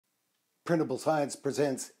Printable Science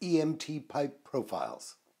presents Emt Pipe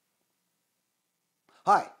Profiles.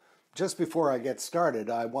 Hi, just before I get started,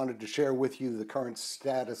 I wanted to share with you the current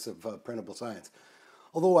status of Printable Science.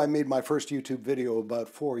 Although I made my first YouTube video about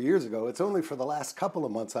 4 years ago, it's only for the last couple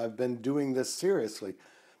of months I've been doing this seriously,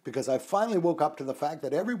 because I finally woke up to the fact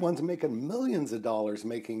that everyone's making millions of dollars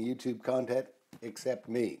making YouTube content except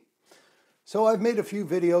me. So I've made a few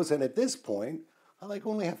videos, and at this point, I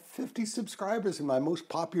only have 50 subscribers, and my most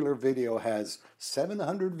popular video has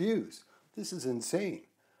 700 views. This is insane.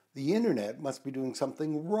 The internet must be doing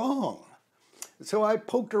something wrong. So I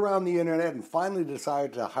poked around the internet and finally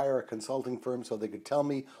decided to hire a consulting firm so they could tell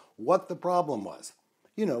me what the problem was.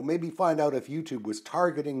 You know, maybe find out if YouTube was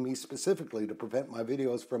targeting me specifically to prevent my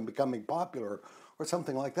videos from becoming popular or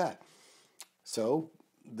something like that. So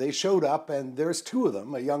they showed up, and there's two of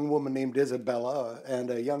them, a young woman named Isabella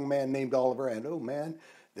and a young man named Oliver, and oh man,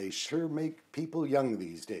 they sure make people young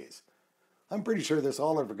these days. I'm pretty sure this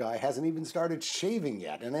Oliver guy hasn't even started shaving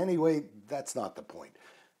yet, and anyway, that's not the point.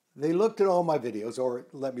 They looked at all my videos, or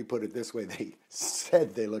let me put it this way, they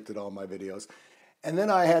said they looked at all my videos, and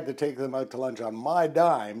then I had to take them out to lunch on my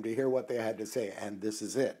dime to hear what they had to say, and this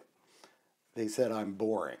is it. They said I'm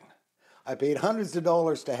boring. I paid hundreds of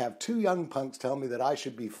dollars to have two young punks tell me that I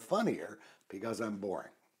should be funnier because I'm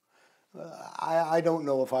boring. I don't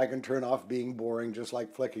know if I can turn off being boring just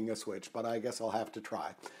like flicking a switch, but I guess I'll have to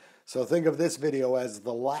try. So think of this video as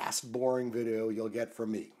the last boring video you'll get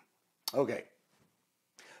from me. Okay.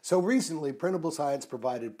 So recently, Printable Science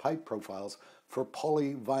provided pipe profiles for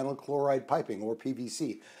polyvinyl chloride piping, or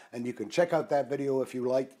PVC, and you can check out that video if you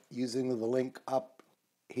like using the link up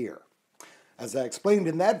here. As I explained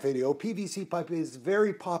in that video, PVC pipe is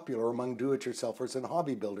very popular among do-it-yourselfers and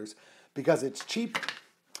hobby builders because it's cheap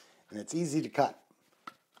and it's easy to cut.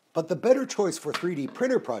 But the better choice for 3D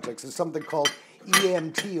printer projects is something called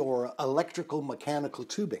EMT, or electrical mechanical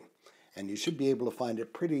tubing, and you should be able to find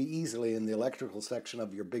it pretty easily in the electrical section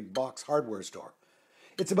of your big box hardware store.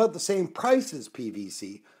 It's about the same price as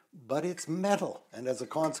PVC, but it's metal, and as a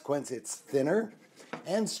consequence it's thinner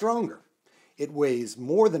and stronger. It weighs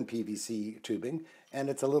more than PVC tubing, and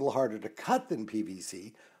it's a little harder to cut than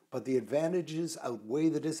PVC, but the advantages outweigh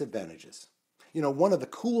the disadvantages. You know, one of the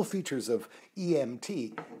cool features of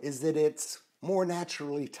EMT is that it's more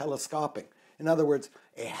naturally telescopic. In other words,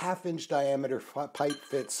 a half-inch diameter pipe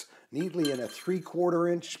fits neatly in a 3/4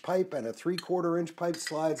 inch pipe, and a 3/4 inch pipe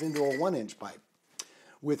slides into a 1-inch pipe.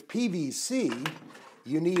 With PVC,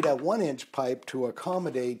 you need a 1-inch pipe to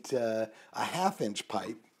accommodate a half-inch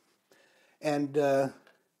pipe. And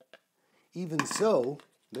even so,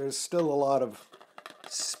 there's still a lot of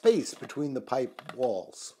space between the pipe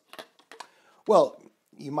walls. Well,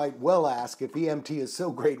 you might well ask, if EMT is so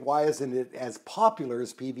great, why isn't it as popular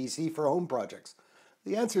as PVC for home projects?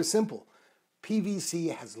 The answer is simple. PVC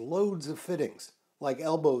has loads of fittings, like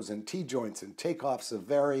elbows and T-joints and takeoffs of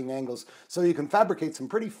varying angles, so you can fabricate some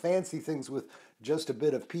pretty fancy things with just a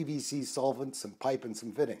bit of PVC solvent, some pipe, and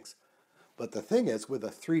some fittings. But the thing is, with a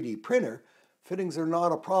 3D printer, fittings are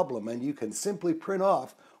not a problem, and you can simply print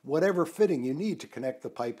off whatever fitting you need to connect the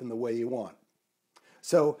pipe in the way you want.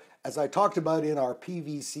 So, as I talked about in our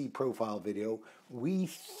PVC profile video, we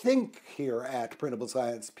think here at Printable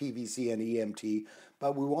Science PVC and EMT,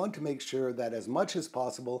 but we want to make sure that as much as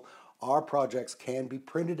possible, our projects can be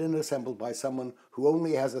printed and assembled by someone who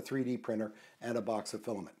only has a 3D printer and a box of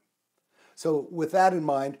filament. So with that in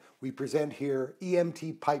mind, we present here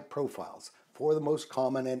EMT pipe profiles for the most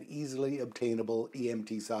common and easily obtainable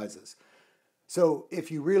EMT sizes. So if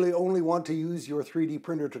you really only want to use your 3D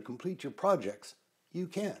printer to complete your projects, you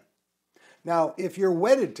can. Now, if you're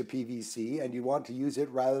wedded to PVC and you want to use it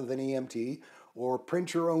rather than EMT, or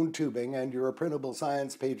print your own tubing, and you're a Printable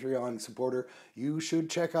Science Patreon supporter, you should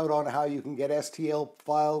check out on how you can get STL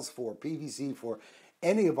files for PVC for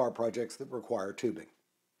any of our projects that require tubing.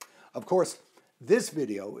 Of course, this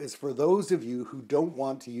video is for those of you who don't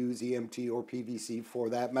want to use EMT or PVC for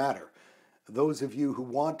that matter. Those of you who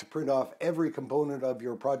want to print off every component of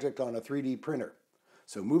your project on a 3D printer.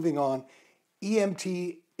 So moving on,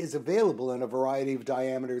 EMT is available in a variety of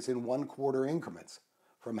diameters in 1/4 increments,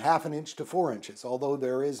 from 1/2 inch to 4 inches, although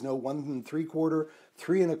there is no 1 3/4,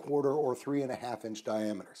 3 1/4, or 3 1/2 inch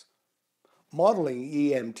diameters. Modeling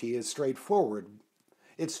EMT is straightforward.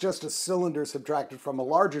 It's just a cylinder subtracted from a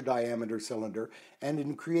larger diameter cylinder, and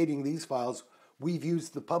in creating these files, we've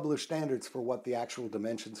used the published standards for what the actual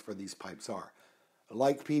dimensions for these pipes are.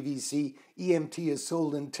 Like PVC, EMT is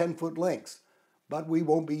sold in 10-foot lengths, but we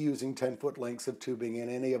won't be using 10-foot lengths of tubing in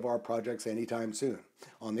any of our projects anytime soon.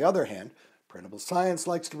 On the other hand, Printable Science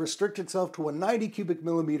likes to restrict itself to a 90 cubic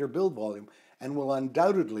millimeter build volume, and will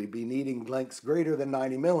undoubtedly be needing lengths greater than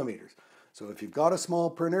 90 millimeters. So if you've got a small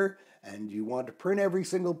printer and you want to print every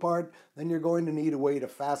single part, then you're going to need a way to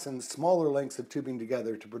fasten smaller lengths of tubing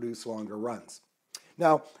together to produce longer runs.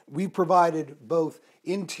 Now, we provided both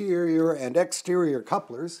interior and exterior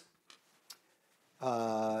couplers.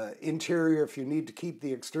 Interior if you need to keep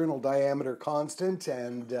the external diameter constant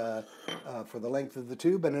and for the length of the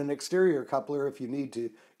tube, and an exterior coupler if you need to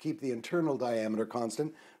keep the internal diameter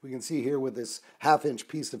constant. We can see here with this 1/2-inch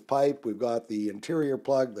piece of pipe, we've got the interior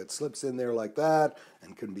plug that slips in there like that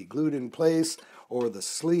and can be glued in place, or the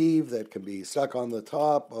sleeve that can be stuck on the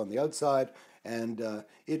top, on the outside, and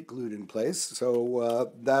it glued in place.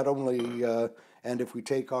 So that only, and if we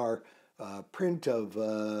take our print of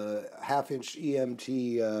 1/2-inch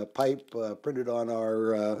EMT pipe printed on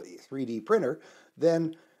our 3D printer,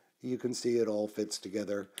 then you can see it all fits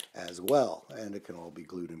together as well, and it can all be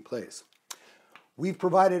glued in place. We've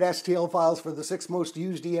provided STL files for the 6 most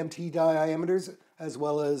used EMT diameters, as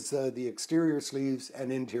well as the exterior sleeves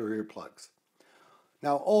and interior plugs.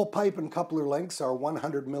 Now, all pipe and coupler lengths are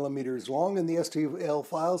 100 millimeters long in the STL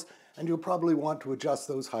files, and you'll probably want to adjust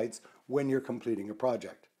those heights when you're completing a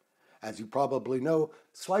project. As you probably know,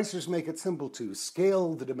 slicers make it simple to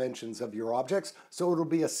scale the dimensions of your objects, so it'll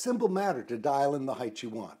be a simple matter to dial in the height you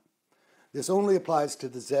want. This only applies to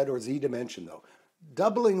the Z or Z dimension though.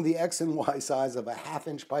 Doubling the X and Y size of a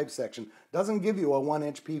 1/2-inch pipe section doesn't give you a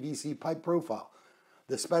 1-inch PVC pipe profile.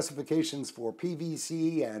 The specifications for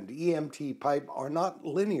PVC and EMT pipe are not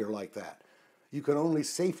linear like that. You can only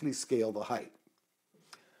safely scale the height.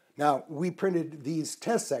 Now, we printed these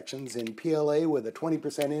test sections in PLA with a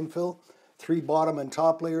 20% infill, 3 bottom and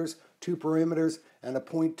top layers, 2 perimeters, and a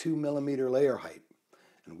 0.2 millimeter layer height.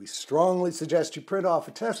 And we strongly suggest you print off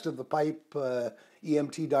a test of the pipe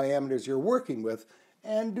EMT diameters you're working with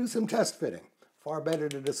and do some test fitting. Far better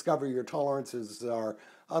to discover your tolerances are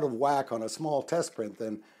out of whack on a small test print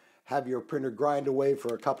than have your printer grind away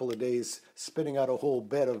for a couple of days spitting out a whole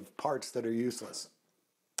bed of parts that are useless.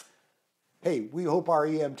 Hey, we hope our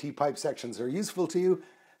EMT pipe sections are useful to you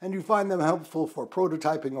and you find them helpful for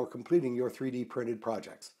prototyping or completing your 3D printed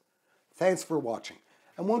projects. Thanks for watching,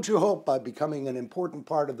 and won't you help by becoming an important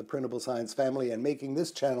part of the Printable Science family and making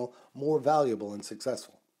this channel more valuable and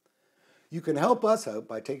successful. You can help us out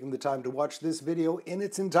by taking the time to watch this video in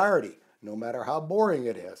its entirety, no matter how boring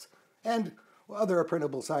it is, and other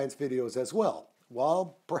Printable Science videos as well,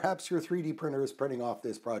 while perhaps your 3D printer is printing off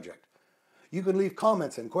this project. You can leave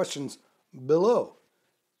comments and questions below.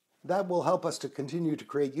 That will help us to continue to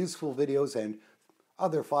create useful videos and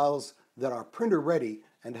other files that are printer ready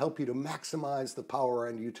and help you to maximize the power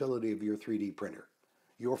and utility of your 3D printer.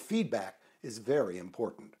 Your feedback is very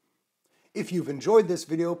important. If you've enjoyed this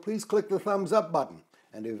video, please click the thumbs up button.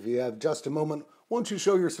 And if you have just a moment, won't you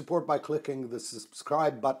show your support by clicking the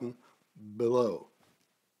subscribe button below.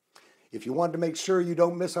 If you want to make sure you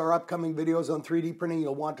don't miss our upcoming videos on 3D printing,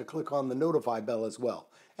 you'll want to click on the notify bell as well.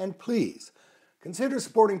 And please, consider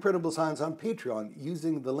supporting Printable Science on Patreon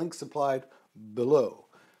using the link supplied below.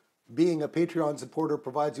 Being a Patreon supporter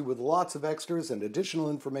provides you with lots of extras and additional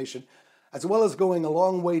information, as well as going a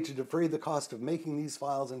long way to defray the cost of making these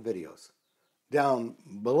files and videos. Down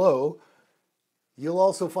below, you'll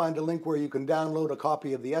also find a link where you can download a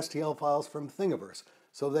copy of the STL files from Thingiverse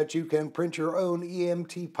so that you can print your own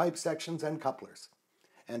EMT pipe sections and couplers.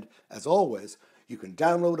 And as always, you can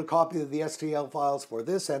download a copy of the STL files for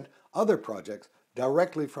this and other projects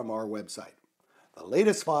directly from our website. The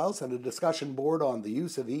latest files and a discussion board on the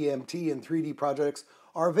use of EMT in 3D projects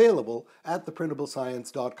are available at the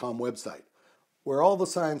printablescience.com website, where all the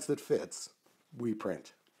science that fits, we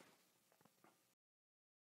print.